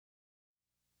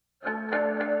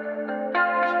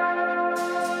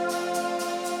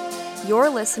You're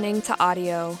listening to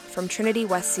audio from Trinity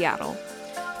West Seattle.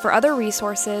 For other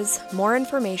resources, more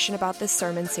information about this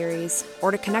sermon series,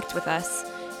 or to connect with us,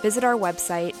 visit our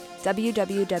website,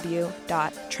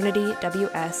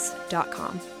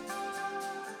 www.trinityws.com.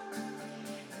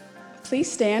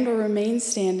 Please stand or remain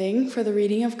standing for the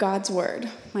reading of God's Word.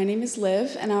 My name is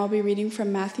Liv, and I'll be reading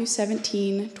from Matthew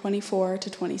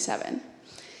 17:24-27.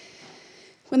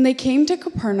 When they came to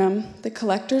Capernaum, the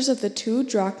collectors of the 2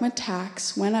 drachma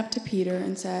tax went up to Peter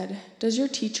and said, "Does your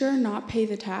teacher not pay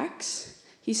the tax?"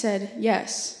 He said,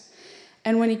 "Yes."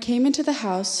 And when he came into the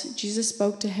house, Jesus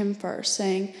spoke to him first,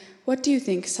 saying, "What do you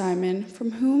think, Simon?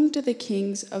 From whom do the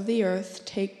kings of the earth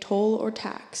take toll or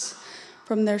tax?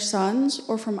 From their sons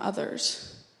or from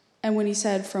others?" And when he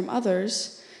said, "From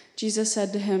others," Jesus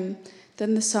said to him,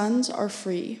 "Then the sons are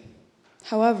free.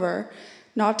 However,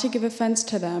 not to give offense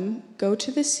to them, go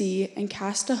to the sea and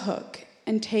cast a hook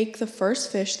and take the first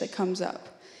fish that comes up.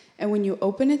 And when you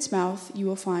open its mouth, you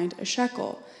will find a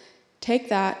shekel. Take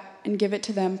that and give it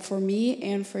to them for me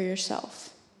and for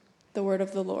yourself." The word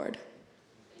of the Lord.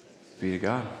 Be to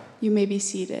God. You may be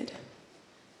seated.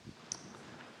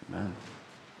 Amen.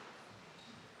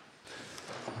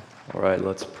 All right,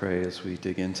 let's pray as we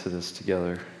dig into this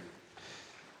together.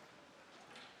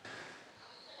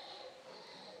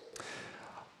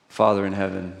 Father in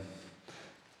heaven,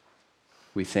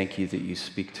 we thank you that you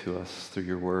speak to us through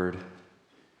your word.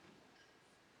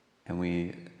 And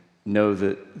we know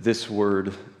that this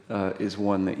word is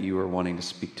one that you are wanting to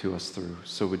speak to us through.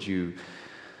 So would you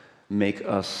make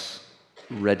us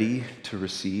ready to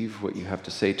receive what you have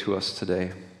to say to us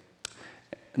today?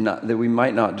 Not that we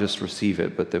might not just receive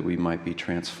it, but that we might be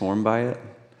transformed by it.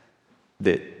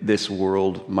 That this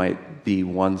world might be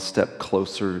one step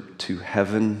closer to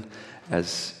heaven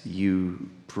as you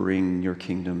bring your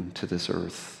kingdom to this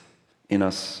earth, in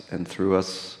us and through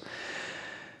us.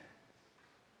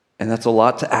 And that's a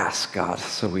lot to ask, God.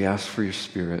 So we ask for your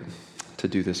Spirit to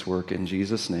do this work in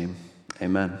Jesus' name.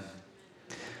 Amen.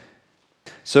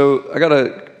 So I got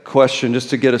a question just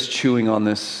to get us chewing on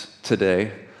this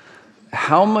today.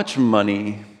 How much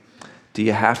money do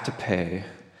you have to pay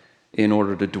in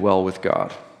order to dwell with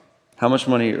God? How much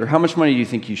money do you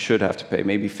think you should have to pay?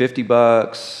 Maybe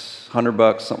 $50,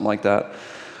 $100, something like that.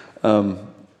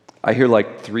 I hear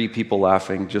like 3 people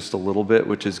laughing just a little bit,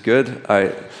 which is good.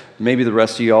 Maybe the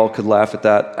rest of y'all could laugh at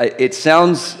that. It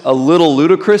sounds a little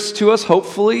ludicrous to us,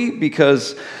 hopefully,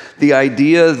 because the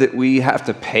idea that we have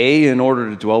to pay in order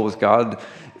to dwell with God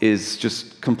is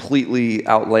just completely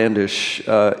outlandish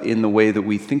in the way that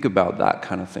we think about that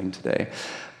kind of thing today.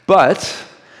 But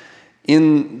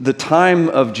in the time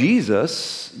of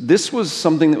Jesus, this was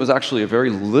something that was actually a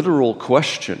very literal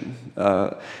question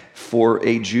for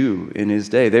a Jew in his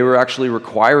day. They were actually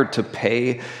required to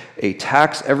pay a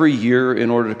tax every year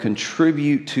in order to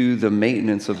contribute to the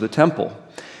maintenance of the temple.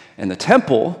 And the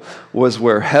temple was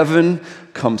where heaven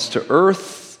comes to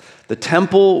earth. The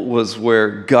temple was where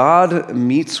God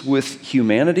meets with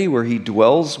humanity, where he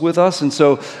dwells with us. And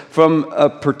so from a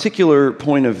particular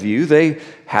point of view, they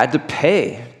had to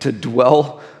pay to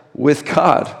dwell with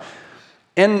God.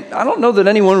 And I don't know that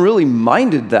anyone really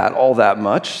minded that all that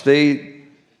much.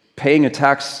 Paying a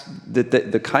tax,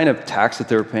 the kind of tax that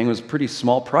they were paying was a pretty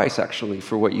small price, actually,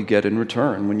 for what you get in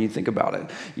return when you think about it.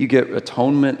 You get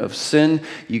atonement of sin.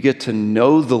 You get to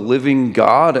know the living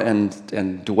God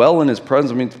and dwell in his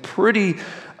presence. I mean, it's pretty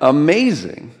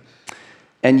amazing.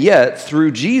 And yet,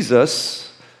 through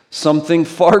Jesus, something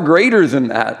far greater than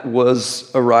that was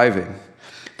arriving.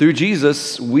 Through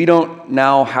Jesus, we don't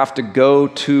now have to go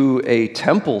to a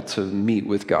temple to meet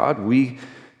with God. We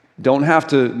don't have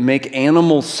to make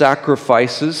animal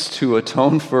sacrifices to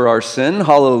atone for our sin.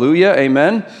 Hallelujah,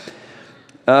 amen.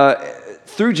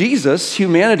 Through Jesus,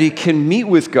 humanity can meet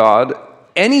with God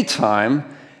anytime,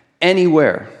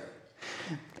 anywhere.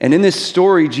 And in this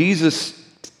story, Jesus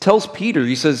tells Peter,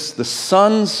 he says, the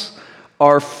sons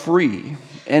are free.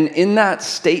 And in that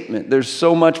statement, there's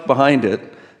so much behind it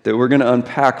that we're going to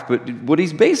unpack. But what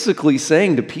he's basically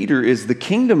saying to Peter is the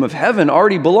kingdom of heaven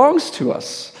already belongs to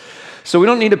us. So we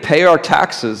don't need to pay our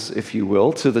taxes, if you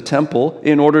will, to the temple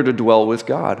in order to dwell with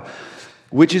God,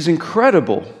 which is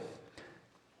incredible.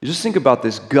 You just think about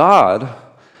this. God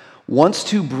wants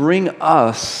to bring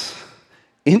us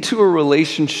into a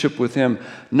relationship with him,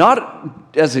 not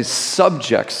as his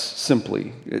subjects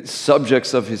simply,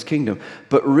 subjects of his kingdom,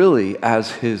 but really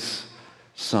as his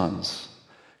sons.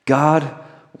 God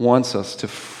wants us to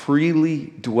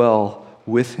freely dwell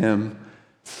with him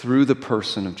through the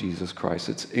person of Jesus Christ.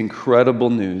 It's incredible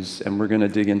news, and we're going to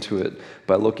dig into it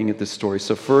by looking at this story.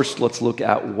 So first, let's look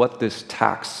at what this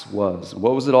tax was.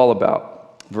 What was it all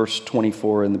about? Verse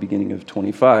 24 and the beginning of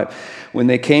 25. When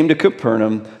they came to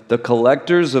Capernaum, the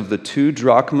collectors of the 2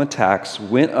 drachma tax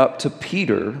went up to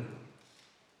Peter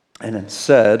and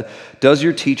said, "Does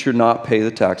your teacher not pay the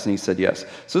tax?" And he said, "Yes."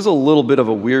 So this is a little bit of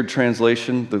a weird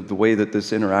translation, the way that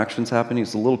this interaction's happening.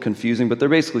 It's a little confusing, but they're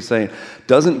basically saying,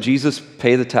 doesn't Jesus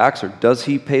pay the tax, or does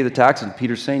he pay the tax? And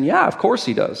Peter's saying, yeah, of course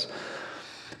he does.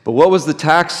 But what was the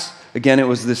tax? Again, it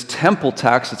was this temple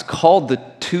tax. It's called the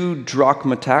 2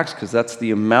 drachma tax because that's the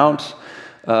amount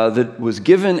that was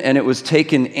given, and it was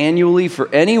taken annually for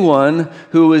anyone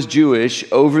who was Jewish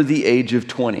over the age of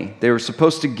 20. They were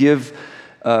supposed to give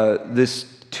this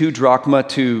 2 drachma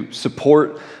to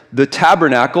support the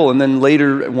tabernacle, and then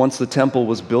later, once the temple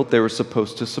was built, they were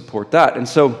supposed to support that. And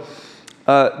so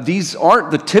these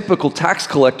aren't the typical tax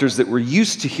collectors that we're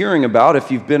used to hearing about. If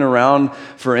you've been around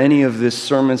for any of this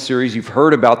sermon series, you've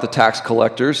heard about the tax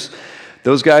collectors.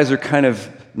 Those guys are kind of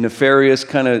nefarious,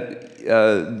 kind of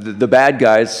the bad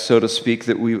guys, so to speak,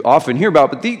 that we often hear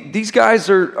about. But these guys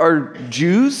are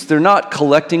Jews. They're not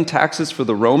collecting taxes for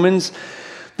the Romans.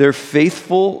 They're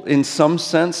faithful in some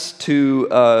sense to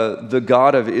the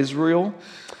God of Israel.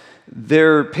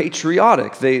 They're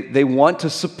patriotic. They want to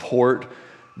support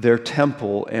their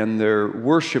temple and their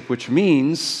worship, which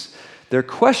means their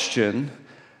question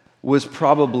was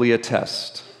probably a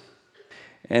test.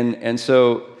 And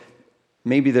so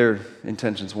maybe their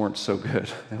intentions weren't so good.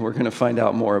 And we're going to find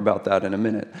out more about that in a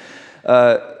minute.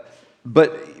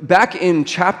 But back in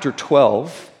chapter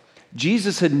 12,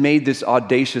 Jesus had made this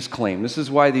audacious claim. This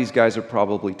is why these guys are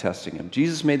probably testing him.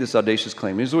 Jesus made this audacious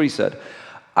claim. Here's what he said.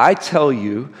 "I tell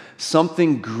you,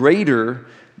 something greater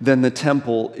than the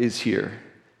temple is here,"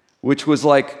 which was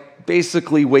like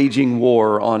basically waging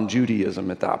war on Judaism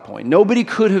at that point. Nobody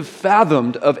could have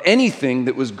fathomed of anything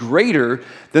that was greater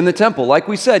than the temple. Like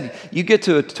we said, you get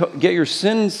to get your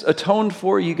sins atoned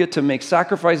for, you get to make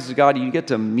sacrifices to God, you get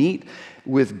to meet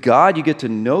with God, you get to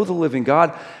know the living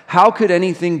God. How could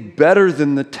anything better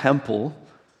than the temple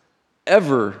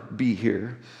ever be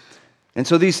here? And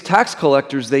so these tax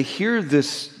collectors, they hear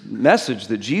this message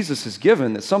that Jesus has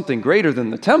given, that something greater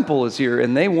than the temple is here,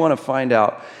 and they want to find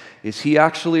out, is he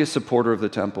actually a supporter of the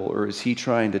temple, or is he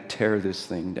trying to tear this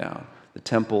thing down, the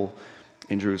temple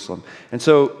in Jerusalem? And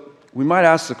so we might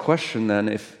ask the question then,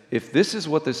 if this is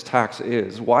what this tax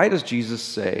is, why does Jesus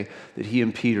say that he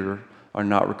and Peter are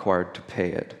not required to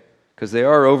pay it? Because they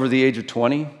are over the age of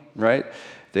 20, right?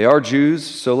 They are Jews,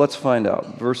 so let's find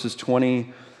out. Verses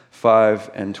 25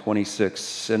 and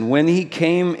 26. "And when he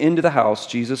came into the house,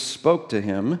 Jesus spoke to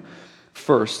him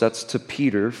first," that's to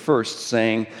Peter first,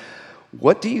 saying,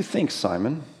 "What do you think,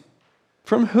 Simon?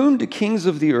 From whom do kings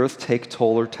of the earth take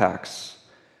toll or tax?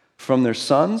 From their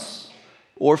sons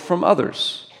or from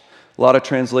others?" A lot of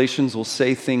translations will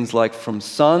say things like from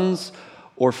sons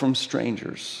or from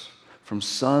strangers. From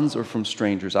sons or from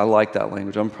strangers. I like that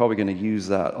language. I'm probably going to use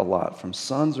that a lot. From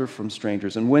sons or from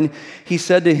strangers. And when he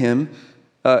said to him,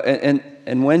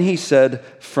 and when he said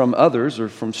from others or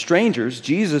from strangers,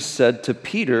 Jesus said to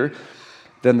Peter,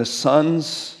 "Then the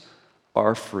sons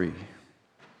are free."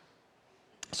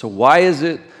 So why is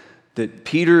it that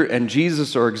Peter and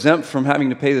Jesus are exempt from having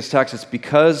to pay this tax? It's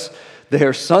because they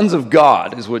are sons of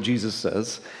God, is what Jesus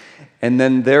says. And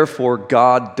then, therefore,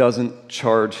 God doesn't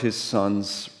charge his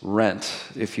sons rent,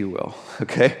 if you will,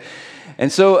 okay?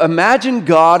 And so imagine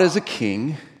God as a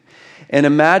king, and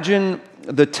imagine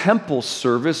the temple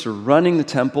service, or running the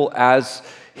temple, as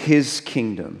his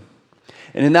kingdom.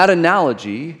 And in that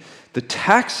analogy, the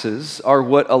taxes are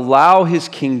what allow his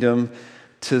kingdom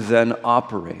to then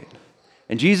operate.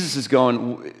 And Jesus is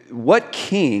going, what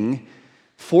king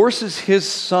forces his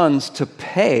sons to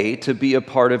pay to be a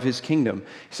part of his kingdom?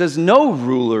 He says no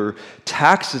ruler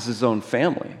taxes his own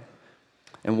family.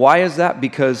 And why is that?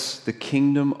 Because the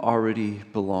kingdom already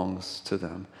belongs to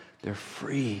them. They're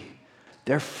free.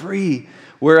 They're free.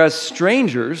 Whereas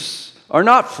strangers are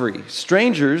not free.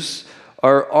 Strangers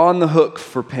are on the hook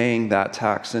for paying that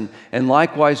tax. And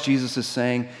likewise, Jesus is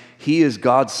saying he is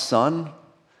God's son.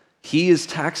 He is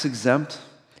tax exempt.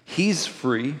 He's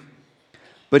free.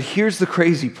 But here's the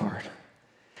crazy part.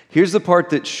 Here's the part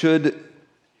that should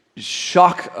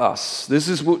shock us.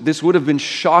 This would have been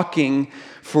shocking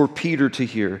for Peter to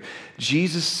hear.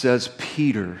 Jesus says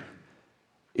Peter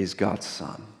is God's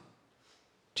son.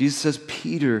 Jesus says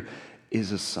Peter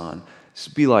is a son. This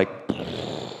would be like,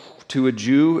 to a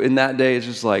Jew in that day, it's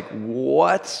just like,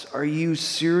 what? Are you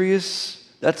serious?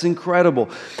 That's incredible.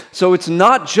 So it's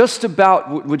not just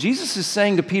about, what Jesus is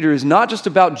saying to Peter is not just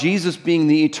about Jesus being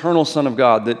the eternal Son of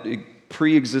God that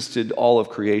pre-existed all of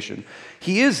creation.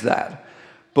 He is that.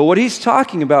 But what he's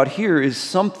talking about here is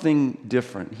something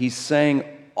different. He's saying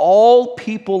all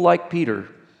people like Peter,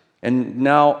 and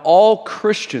now all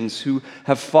Christians who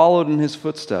have followed in his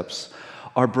footsteps,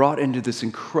 are brought into this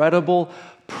incredible,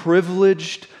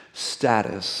 privileged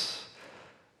status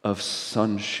of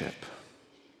sonship.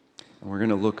 And we're going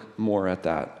to look more at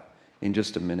that in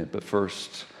just a minute. But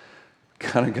first,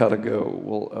 kind of got to go,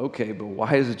 well, okay, but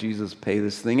why does Jesus pay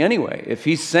this thing anyway? If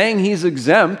he's saying he's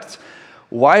exempt,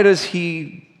 why does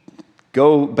he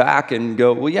go back and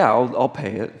go, well, yeah, I'll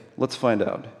pay it. Let's find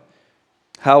out.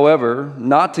 However,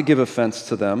 not to give offense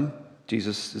to them,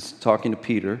 Jesus is talking to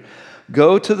Peter,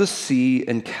 go to the sea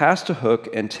and cast a hook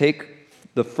and take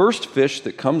the first fish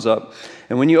that comes up,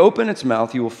 and when you open its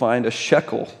mouth, you will find a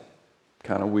shekel.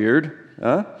 Kind of weird,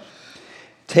 huh?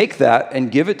 Take that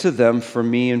and give it to them for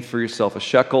me and for yourself. A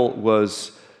shekel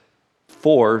was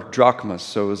 4 drachmas,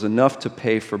 so it was enough to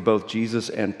pay for both Jesus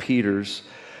and Peter's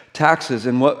taxes.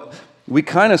 And what we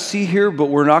kind of see here, but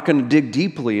we're not going to dig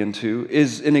deeply into,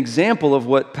 is an example of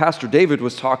what Pastor David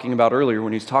was talking about earlier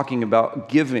when he's talking about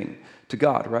giving to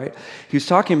God, right? He was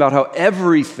talking about how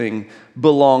everything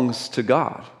belongs to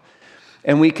God.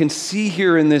 And we can see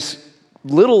here in this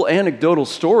little anecdotal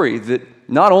story that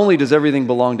not only does everything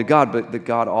belong to God, but that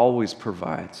God always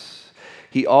provides.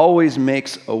 He always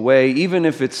makes a way, even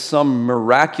if it's some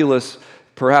miraculous,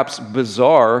 perhaps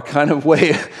bizarre kind of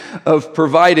way of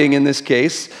providing in this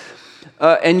case.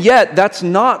 And yet, that's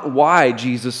not why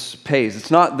Jesus pays.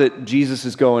 It's not that Jesus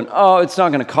is going, oh, it's not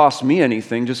going to cost me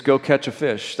anything, just go catch a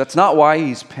fish. That's not why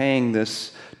he's paying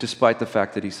this, despite the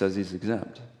fact that he says he's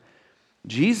exempt.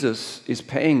 Jesus is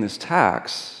paying this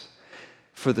tax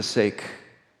for the sake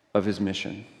of his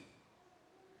mission.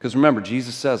 Because remember,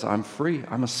 Jesus says, I'm free,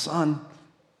 I'm a son.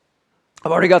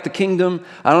 I've already got the kingdom,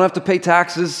 I don't have to pay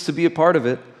taxes to be a part of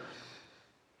it.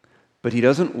 But he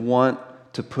doesn't want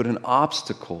to put an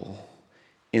obstacle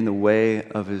in the way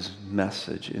of his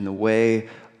message, in the way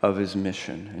of his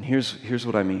mission. And here's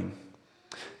what I mean.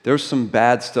 There's some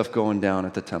bad stuff going down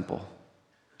at the temple.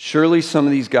 Surely some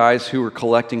of these guys who were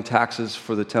collecting taxes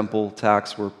for the temple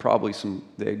tax were probably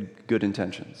they had good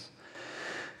intentions.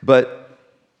 But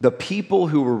the people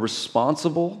who were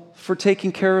responsible for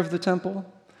taking care of the temple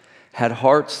had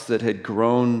hearts that had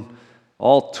grown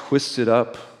all twisted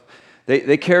up.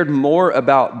 They cared more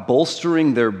about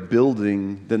bolstering their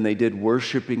building than they did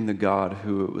worshiping the God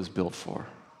who it was built for.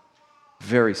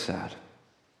 Very sad.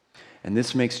 And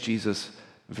this makes Jesus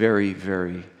very,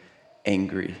 very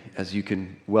angry, as you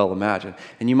can well imagine.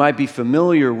 And you might be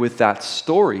familiar with that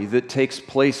story that takes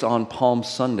place on Palm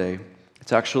Sunday.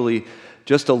 It's actually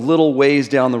just a little ways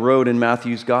down the road in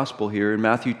Matthew's gospel here. In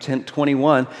Matthew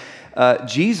 10:21,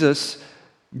 Jesus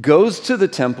goes to the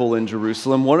temple in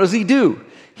Jerusalem. What does he do?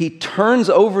 He turns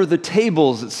over the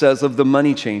tables, it says, of the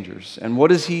money changers. And what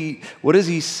does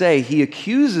he say? He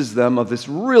accuses them of this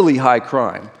really high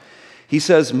crime. He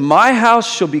says, my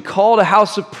house shall be called a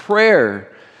house of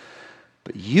prayer,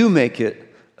 but you make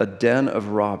it a den of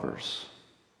robbers.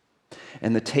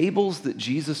 And the tables that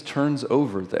Jesus turns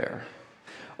over there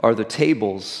are the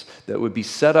tables that would be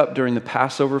set up during the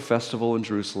Passover festival in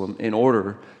Jerusalem in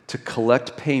order to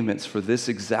collect payments for this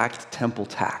exact temple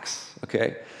tax,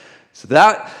 okay? So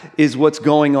that is what's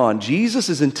going on. Jesus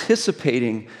is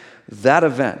anticipating that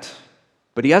event,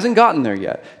 but he hasn't gotten there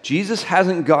yet. Jesus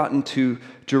hasn't gotten to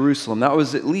Jerusalem. That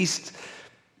was at least,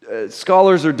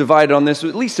 scholars are divided on this,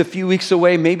 at least a few weeks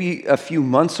away, maybe a few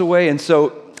months away. And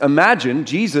so imagine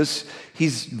Jesus,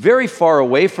 he's very far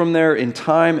away from there in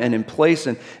time and in place,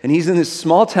 and he's in this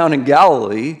small town in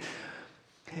Galilee.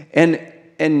 And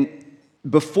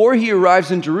before he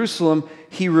arrives in Jerusalem,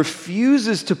 he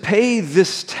refuses to pay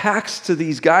this tax to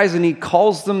these guys, and he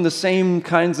calls them the same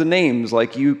kinds of names,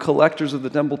 like you collectors of the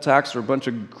temple tax are a bunch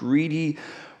of greedy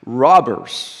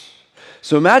robbers.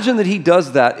 So imagine that he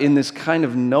does that in this kind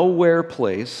of nowhere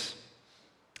place,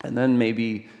 and then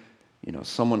maybe,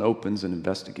 someone opens an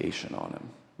investigation on him,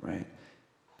 right?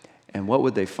 And what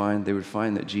would they find? They would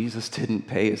find that Jesus didn't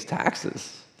pay his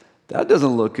taxes. That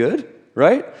doesn't look good,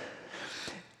 right?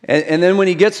 And then when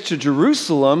he gets to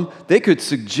Jerusalem, they could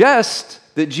suggest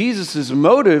that Jesus'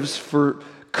 motives for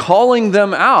calling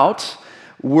them out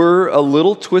were a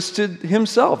little twisted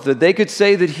himself, that they could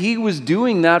say that he was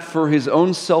doing that for his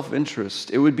own self-interest.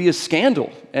 It would be a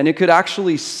scandal, and it could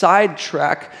actually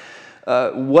sidetrack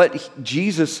what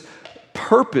Jesus'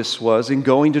 purpose was in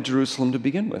going to Jerusalem to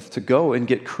begin with, to go and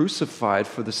get crucified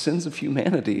for the sins of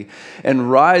humanity and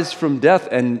rise from death,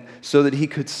 and so that he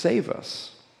could save us.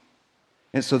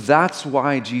 And so that's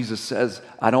why Jesus says,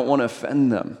 I don't want to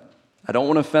offend them. I don't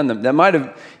want to offend them.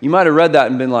 You might have read that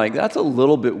and been like, that's a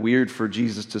little bit weird for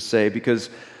Jesus to say, because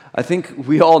I think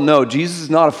we all know Jesus is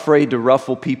not afraid to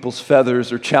ruffle people's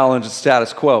feathers or challenge the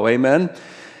status quo. Amen?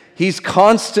 He's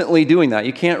constantly doing that.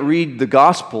 You can't read the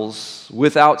Gospels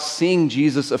without seeing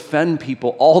Jesus offend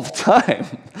people all the time.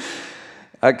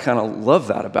 I kind of love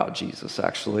that about Jesus,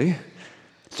 actually.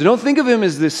 So don't think of him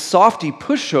as this softy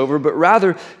pushover, but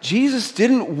rather, Jesus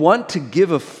didn't want to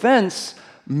give offense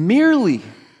merely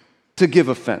to give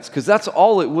offense, because that's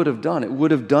all it would have done. It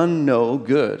would have done no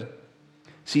good.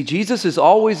 See, Jesus is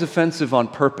always offensive on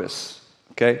purpose,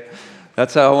 okay?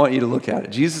 That's how I want you to look at it.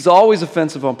 Jesus is always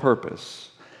offensive on purpose.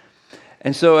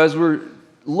 And so as we're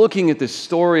looking at this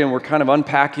story and we're kind of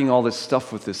unpacking all this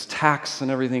stuff with this tax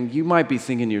and everything, you might be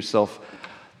thinking to yourself,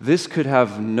 this could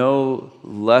have no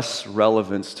less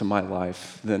relevance to my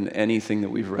life than anything that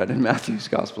we've read in Matthew's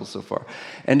gospel so far.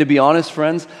 And to be honest,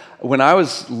 friends, when I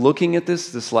was looking at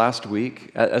this last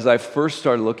week, as I first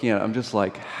started looking at it, I'm just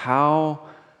like, how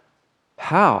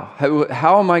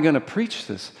am I going to preach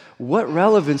this? What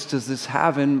relevance does this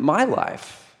have in my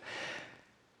life?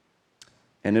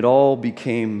 And it all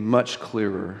became much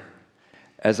clearer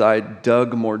as I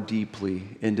dug more deeply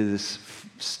into this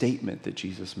statement that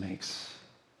Jesus makes.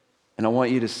 And I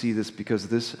want you to see this because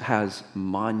this has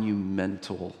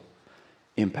monumental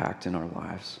impact in our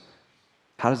lives.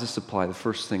 How does this apply? The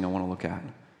first thing I want to look at.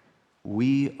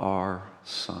 We are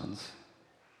sons.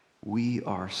 We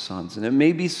are sons. And it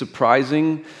may be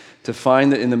surprising to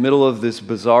find that in the middle of this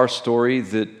bizarre story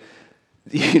that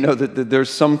there's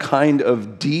some kind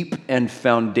of deep and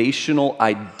foundational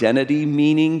identity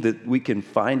meaning that we can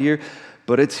find here,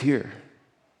 but it's here.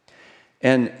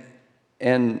 And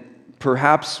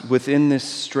perhaps within this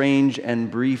strange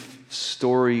and brief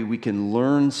story, we can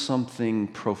learn something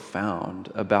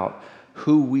profound about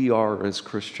who we are as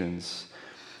Christians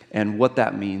and what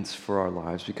that means for our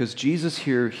lives. Because Jesus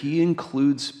here, he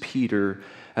includes Peter,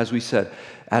 as we said,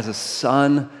 as a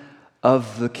son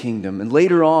of the kingdom. And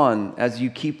later on, as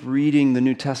you keep reading the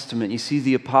New Testament, you see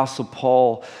the Apostle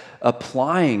Paul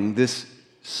applying this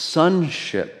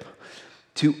sonship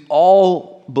to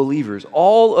all believers,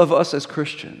 all of us as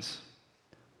Christians.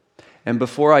 And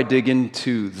before I dig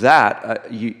into that,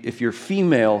 if you're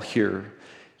female here,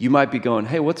 you might be going,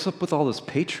 hey, what's up with all this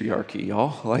patriarchy,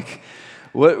 y'all? Like,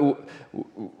 what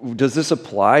does this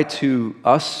apply to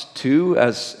us too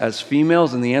as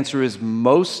females? And the answer is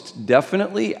most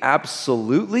definitely,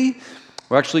 absolutely.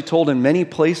 We're actually told in many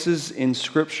places in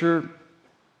Scripture,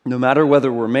 no matter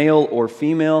whether we're male or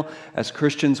female, as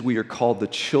Christians, we are called the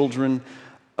children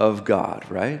of God,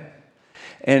 right?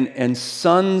 And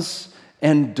sons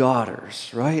and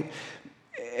daughters, right?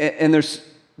 And there's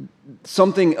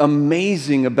something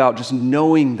amazing about just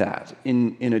knowing that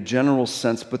in a general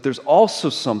sense, but there's also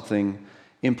something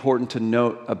important to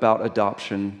note about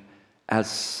adoption as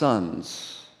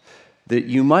sons that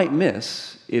you might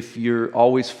miss if you're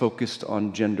always focused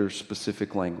on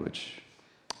gender-specific language.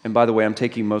 And by the way, I'm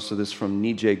taking most of this from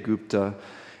Nijay Gupta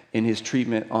in his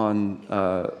treatment on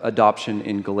adoption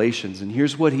in Galatians. And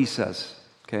here's what he says,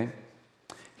 okay?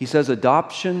 He says,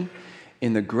 adoption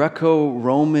in the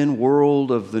Greco-Roman world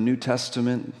of the New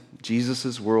Testament,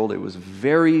 Jesus' world, it was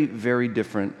very, very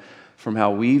different from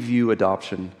how we view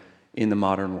adoption in the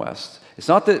modern West. It's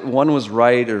not that one was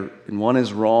right and one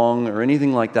is wrong or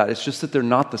anything like that. It's just that they're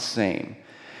not the same.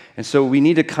 And so we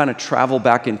need to kind of travel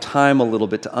back in time a little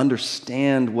bit to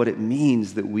understand what it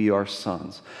means that we are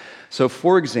sons. So,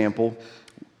 for example,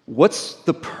 what's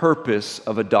the purpose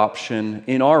of adoption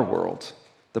in our world?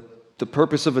 The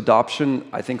purpose of adoption,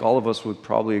 I think all of us would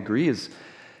probably agree, is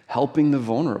helping the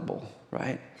vulnerable,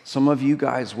 right? Some of you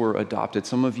guys were adopted.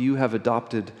 Some of you have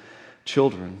adopted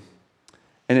children.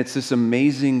 And it's this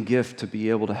amazing gift to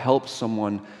be able to help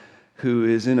someone who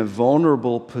is in a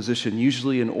vulnerable position,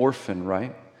 usually an orphan,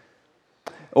 right?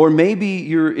 Or maybe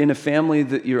you're in a family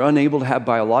that you're unable to have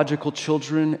biological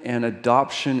children, and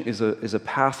adoption is a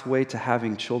pathway to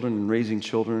having children and raising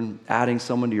children, adding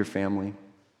someone to your family.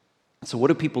 So what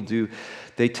do people do?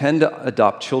 They tend to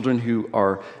adopt children who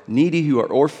are needy, who are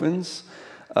orphans,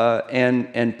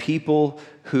 and people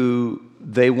who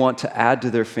they want to add to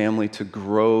their family to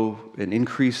grow and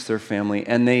increase their family.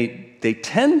 And they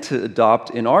tend to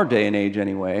adopt, in our day and age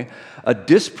anyway, a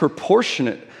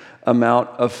disproportionate amount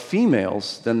of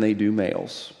females than they do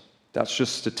males. That's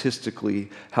just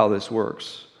statistically how this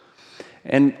works.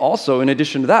 And also, in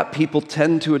addition to that, people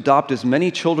tend to adopt as many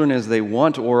children as they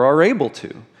want or are able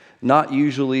to, not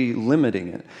usually limiting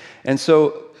it. And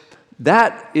so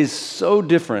That is so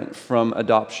different from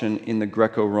adoption in the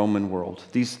Greco-Roman world.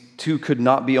 These two could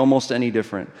not be almost any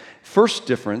different. First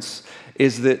difference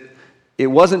is that it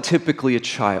wasn't typically a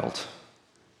child.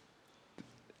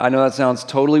 I know that sounds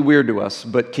totally weird to us,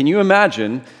 but can you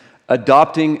imagine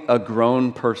adopting a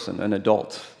grown person, an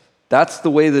adult? That's the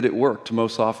way that it worked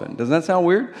most often. Doesn't that sound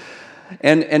weird?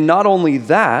 And not only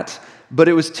that, but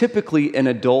it was typically an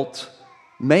adult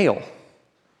male.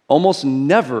 Almost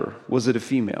never was it a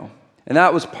female. And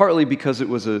that was partly because it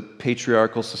was a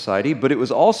patriarchal society, but it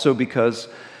was also because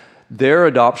their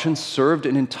adoption served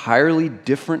an entirely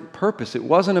different purpose. It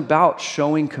wasn't about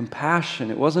showing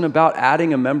compassion. It wasn't about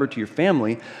adding a member to your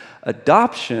family.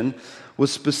 Adoption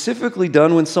was specifically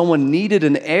done when someone needed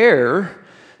an heir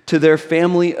to their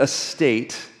family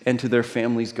estate and to their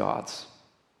family's gods.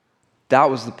 That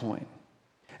was the point.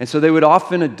 And so they would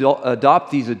often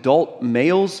adopt these adult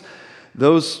males,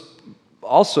 those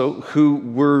also who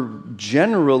were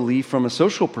generally, from a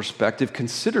social perspective,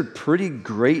 considered pretty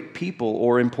great people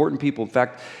or important people. In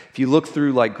fact, if you look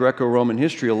through like Greco-Roman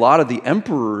history, a lot of the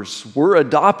emperors were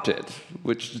adopted,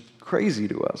 which is crazy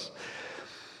to us.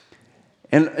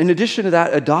 And in addition to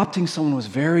that, adopting someone was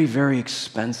very, very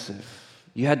expensive.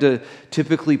 You had to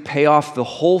typically pay off the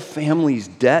whole family's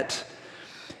debt.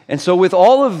 And so with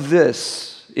all of this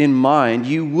in mind,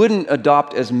 you wouldn't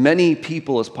adopt as many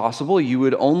people as possible. You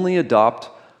would only adopt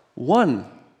one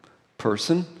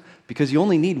person because you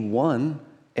only need one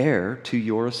heir to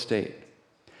your estate.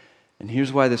 And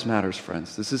here's why this matters,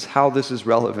 friends. This is how this is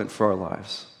relevant for our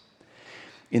lives.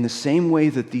 In the same way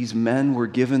that these men were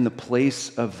given the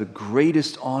place of the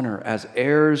greatest honor as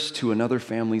heirs to another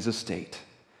family's estate,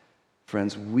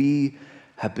 friends, we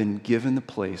have been given the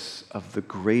place of the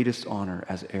greatest honor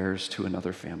as heirs to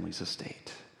another family's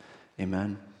estate.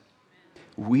 Amen.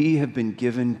 We have been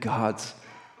given God's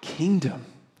kingdom.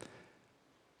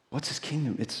 What's his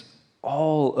kingdom? It's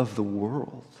all of the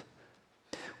world.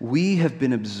 We have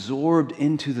been absorbed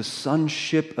into the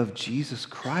sonship of Jesus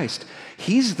Christ.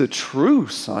 He's the true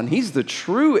son. He's the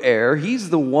true heir. He's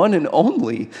the one and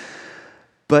only.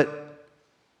 But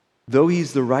though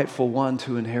he's the rightful one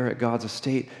to inherit God's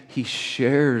estate, he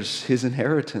shares his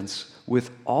inheritance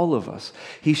with all of us.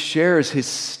 He shares his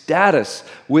status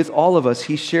with all of us.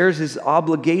 He shares his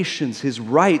obligations, his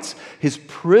rights, his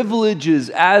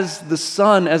privileges as the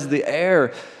son, as the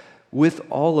heir, with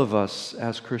all of us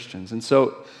as Christians. And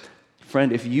so,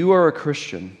 friend, if you are a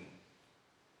Christian,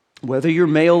 whether you're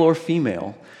male or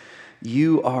female,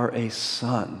 you are a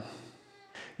son.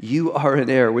 You are an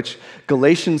heir, which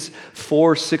Galatians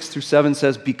 4:6-7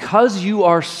 says, because you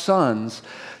are sons,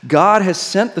 God has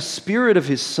sent the Spirit of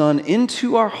his Son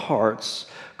into our hearts,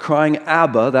 crying,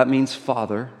 Abba, that means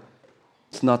Father.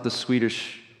 It's not the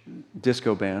Swedish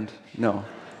disco band. No,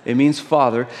 it means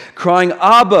Father. Crying,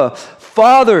 Abba,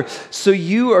 Father, so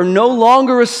you are no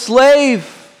longer a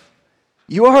slave.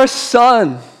 You are a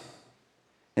son.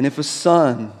 And if a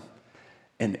son,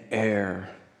 an heir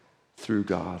through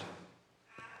God.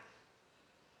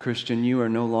 Christian, you are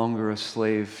no longer a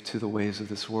slave to the ways of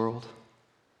this world.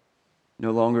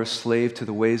 No longer a slave to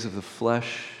the ways of the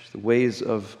flesh, the ways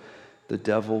of the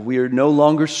devil. We are no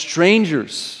longer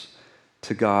strangers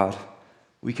to God.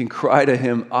 We can cry to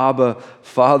him, Abba,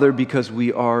 Father, because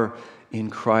we are in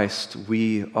Christ.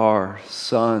 We are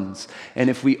sons. And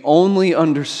if we only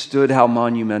understood how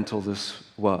monumental this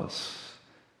was,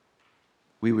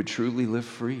 we would truly live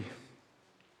free.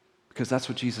 Because that's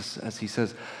what Jesus says. He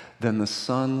says, then the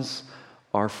sons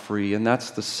are free. And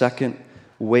that's the second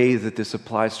way that this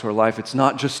applies to our life. It's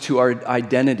not just to our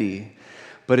identity,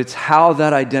 but it's how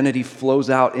that identity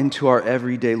flows out into our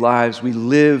everyday lives. We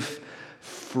live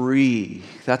free.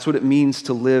 That's what it means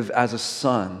to live as a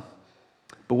son.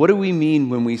 But what do we mean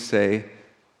when we say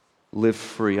live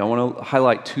free? I want to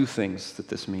highlight two things that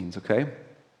this means, okay?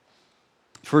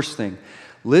 First thing,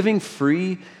 living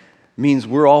free means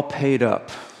we're all paid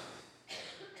up.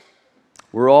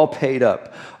 We're all paid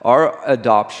up. Our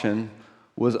adoption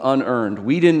was unearned.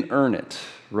 We didn't earn it,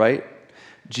 right?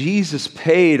 Jesus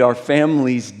paid our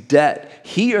family's debt.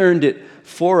 He earned it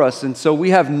for us, and so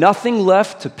we have nothing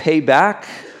left to pay back.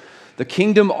 The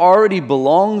kingdom already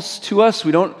belongs to us.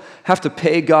 We don't have to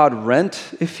pay God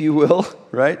rent, if you will,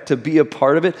 right, to be a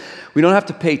part of it. We don't have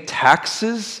to pay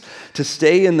taxes to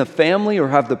stay in the family or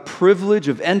have the privilege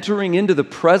of entering into the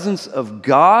presence of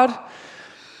God.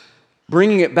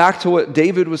 Bringing it back to what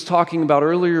David was talking about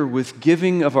earlier with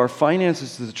giving of our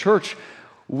finances to the church,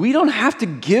 we don't have to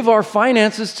give our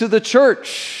finances to the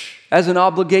church as an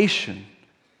obligation.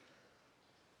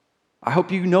 I hope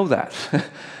you know that.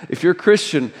 If you're a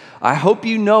Christian, I hope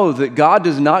you know that God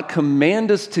does not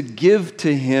command us to give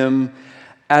to him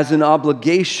as an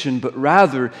obligation, but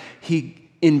rather he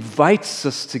invites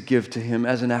us to give to him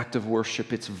as an act of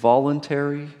worship. It's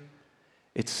voluntary,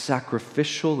 it's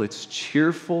sacrificial, it's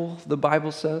cheerful, the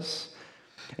Bible says.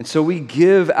 And so we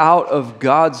give out of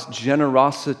God's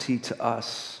generosity to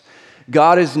us.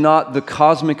 God is not the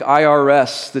cosmic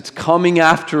IRS that's coming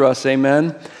after us,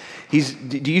 amen?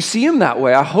 Do you see him that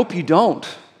way? I hope you don't.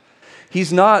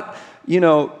 He's not,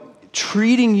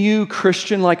 treating you,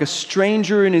 Christian, like a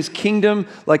stranger in his kingdom,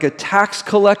 like a tax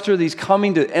collector that he's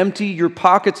coming to empty your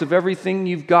pockets of everything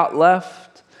you've got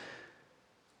left.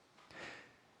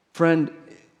 Friend,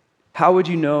 how would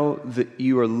you know that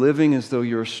you are living as though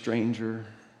you're a stranger?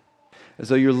 As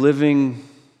though you're living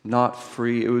not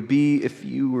free? It would be if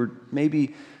you were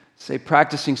maybe, say,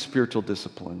 practicing spiritual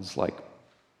disciplines like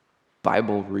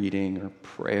Bible reading or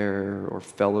prayer or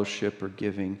fellowship or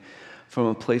giving from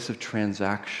a place of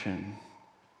transaction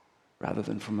rather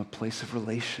than from a place of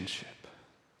relationship.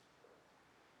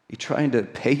 You trying to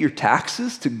pay your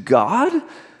taxes to God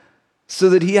so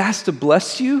that he has to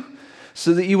bless you,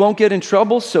 so that you won't get in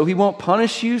trouble, so he won't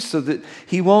punish you, so that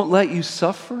he won't let you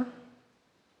suffer?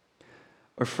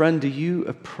 Or friend, do you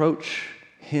approach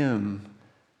him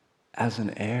as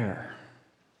an heir?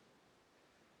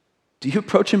 Do you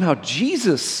approach him how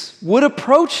Jesus would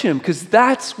approach him? Because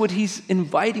that's what he's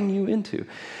inviting you into.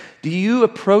 Do you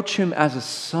approach him as a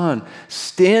son,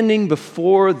 standing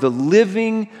before the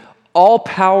living,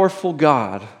 all-powerful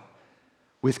God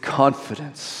with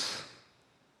confidence,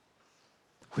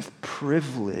 with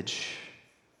privilege,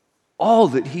 all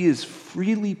that he has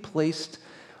freely placed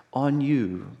on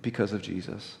you because of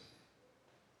Jesus?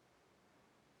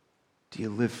 Do you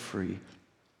live free?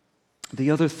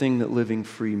 The other thing that living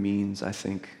free means, I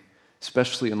think,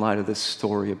 especially in light of this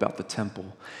story about the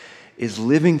temple, is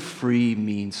living free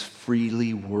means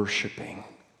freely worshiping.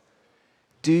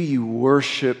 Do you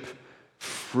worship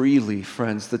freely,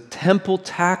 friends? The temple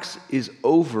tax is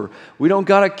over. We don't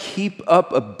got to keep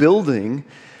up a building.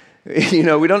 We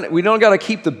don't got to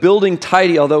keep the building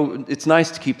tidy, although it's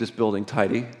nice to keep this building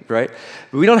tidy, right?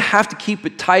 But we don't have to keep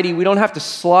it tidy. We don't have to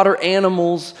slaughter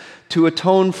animals to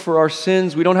atone for our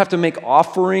sins. We don't have to make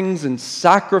offerings and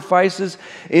sacrifices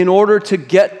in order to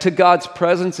get to God's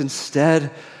presence. Instead,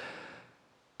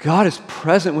 God is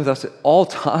present with us at all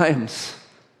times,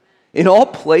 in all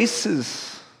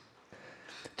places.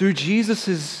 Through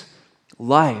Jesus'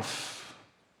 life,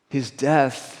 his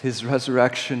death, his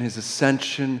resurrection, his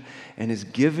ascension, and his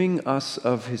giving us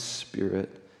of his Spirit,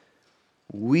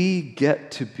 we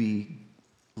get to be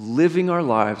living our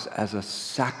lives as a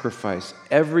sacrifice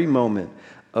every moment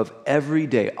of every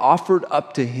day, offered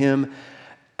up to him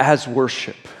as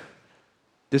worship.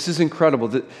 This is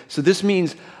incredible. So this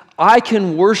means I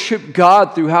can worship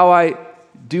God through how I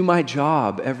do my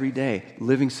job every day,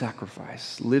 living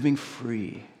sacrifice, living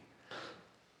free.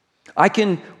 I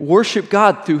can worship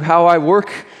God through how I work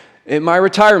in my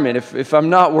retirement if I'm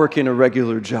not working a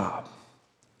regular job.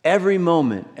 Every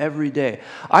moment, every day.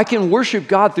 I can worship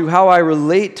God through how I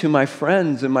relate to my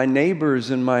friends and my neighbors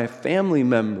and my family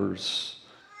members.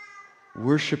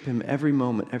 Worship him every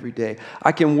moment, every day.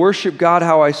 I can worship God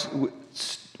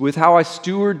with how I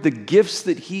steward the gifts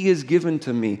that he has given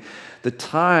to me, the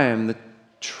time, the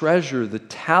treasure, the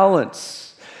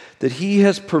talents that he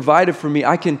has provided for me.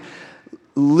 I can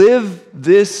live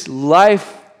this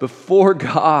life before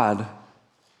God,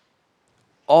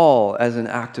 all as an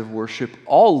act of worship,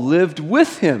 all lived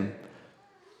with him,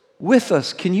 with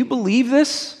us. Can you believe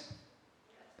this?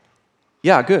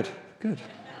 Yeah, good.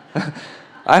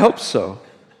 I hope so.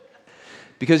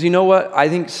 Because you know what? I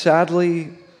think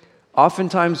sadly,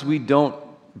 oftentimes we don't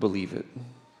believe it.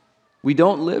 We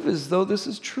don't live as though this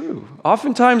is true.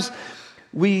 Oftentimes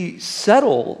we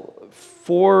settle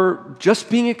for just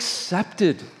being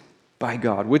accepted by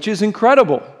God, which is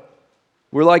incredible.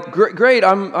 We're like, great,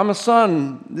 I'm a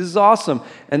son. This is awesome.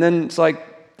 And then it's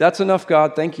like, that's enough,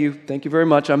 God. Thank you very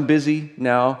much. I'm busy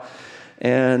now,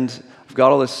 and I've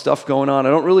got all this stuff going on. I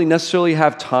don't really necessarily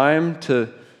have time to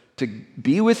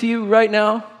be with you right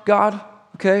now, God.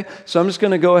 Okay? So I'm just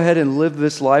going to go ahead and live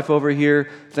this life over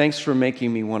here. Thanks for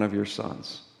making me one of your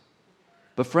sons.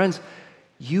 But friends,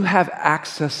 you have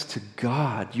access to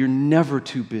God. You're never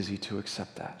too busy to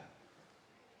accept that.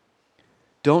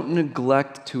 Don't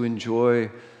neglect to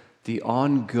enjoy the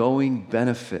ongoing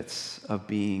benefits of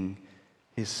being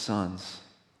his sons.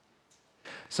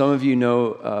 Some of you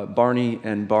know Barney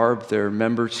and Barb. They're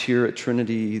members here at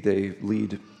Trinity. They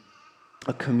lead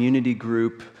a community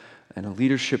group and a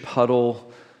leadership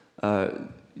huddle.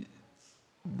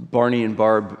 Barney and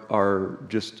Barb are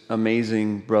just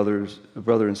amazing brother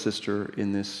and sister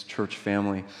in this church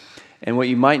family. And what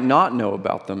you might not know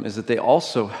about them is that they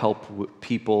also help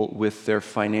people with their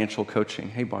financial coaching.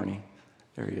 Hey, Barney.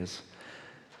 There he is.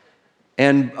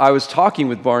 And I was talking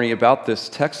with Barney about this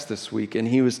text this week, and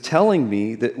he was telling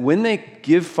me that when they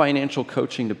give financial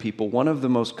coaching to people, one of the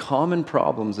most common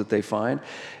problems that they find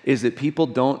is that people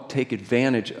don't take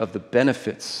advantage of the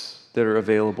benefits that are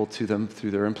available to them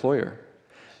through their employer.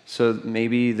 So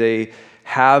maybe they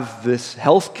have this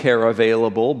health care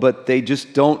available, but they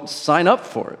just don't sign up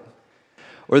for it.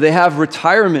 Or they have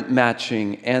retirement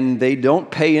matching and they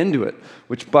don't pay into it,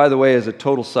 which, by the way, as a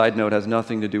total side note, has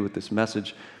nothing to do with this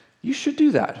message. You should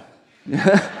do that.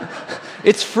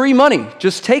 It's free money.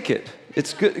 Just take it.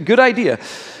 It's good idea.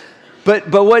 But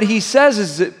what he says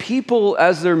is that people,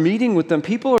 as they're meeting with them,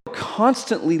 people are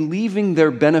constantly leaving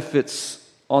their benefits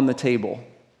on the table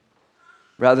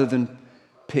rather than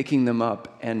picking them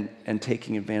up and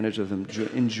taking advantage of them,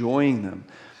 enjoying them.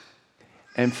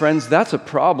 And friends, that's a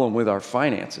problem with our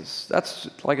finances. That's,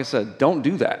 like I said, don't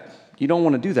do that. You don't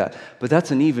want to do that. But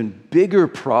that's an even bigger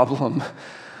problem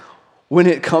when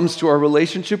it comes to our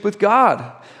relationship with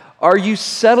God. Are you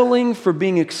settling for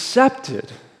being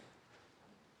accepted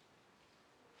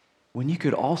when you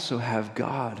could also have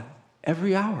God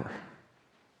every hour,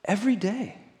 every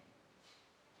day?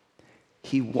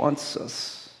 He wants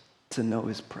us to know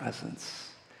His presence.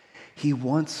 He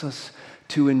wants us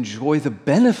to enjoy the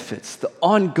benefits, the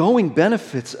ongoing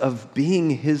benefits of being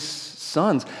His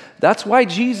sons. That's why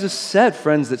Jesus said,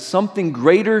 friends, that something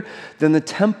greater than the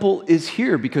temple is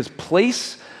here, because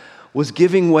place was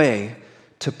giving way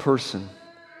to person.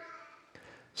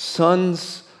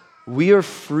 Sons, we are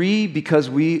free because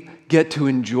we get to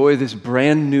enjoy this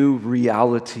brand new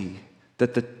reality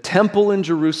that the temple in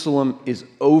Jerusalem is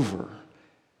over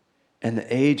and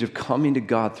the age of coming to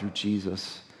God through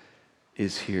Jesus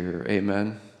is here.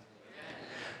 Amen.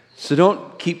 So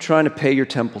don't keep trying to pay your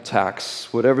temple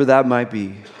tax, whatever that might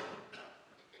be.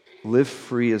 Live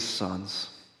free as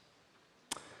sons.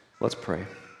 Let's pray.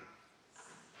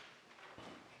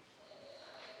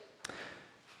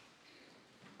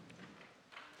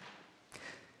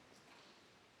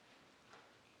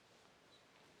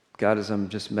 God, as I'm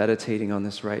just meditating on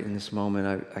this right in this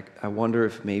moment, I wonder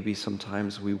if maybe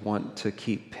sometimes we want to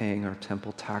keep paying our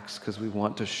temple tax because we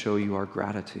want to show you our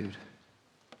gratitude.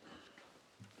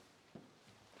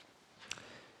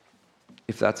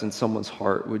 If that's in someone's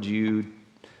heart, would you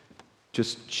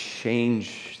just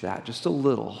change that just a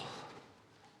little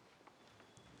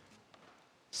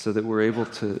so that we're able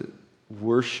to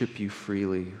worship you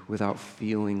freely without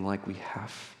feeling like we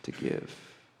have to give,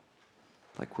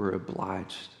 like we're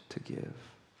obliged to give?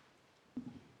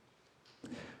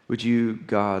 Would you,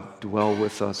 God, dwell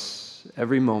with us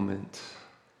every moment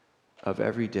of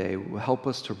every day? Help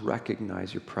us to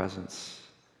recognize your presence.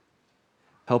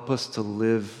 Help us to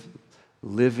live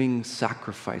living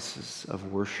sacrifices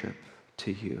of worship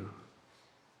to you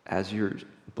as your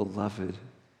beloved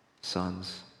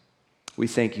sons. We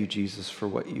thank you, Jesus, for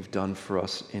what you've done for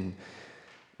us in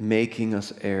making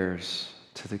us heirs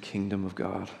to the kingdom of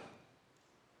God.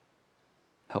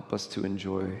 Help us to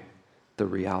enjoy the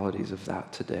realities of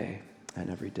that today and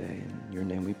every day. In your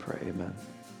name we pray, amen.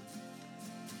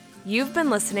 You've been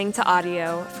listening to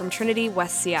audio from Trinity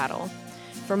West Seattle.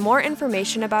 For more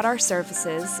information about our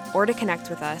services or to connect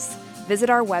with us, visit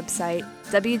our website,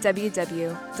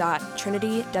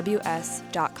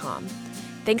 www.trinityws.com.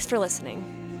 Thanks for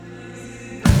listening.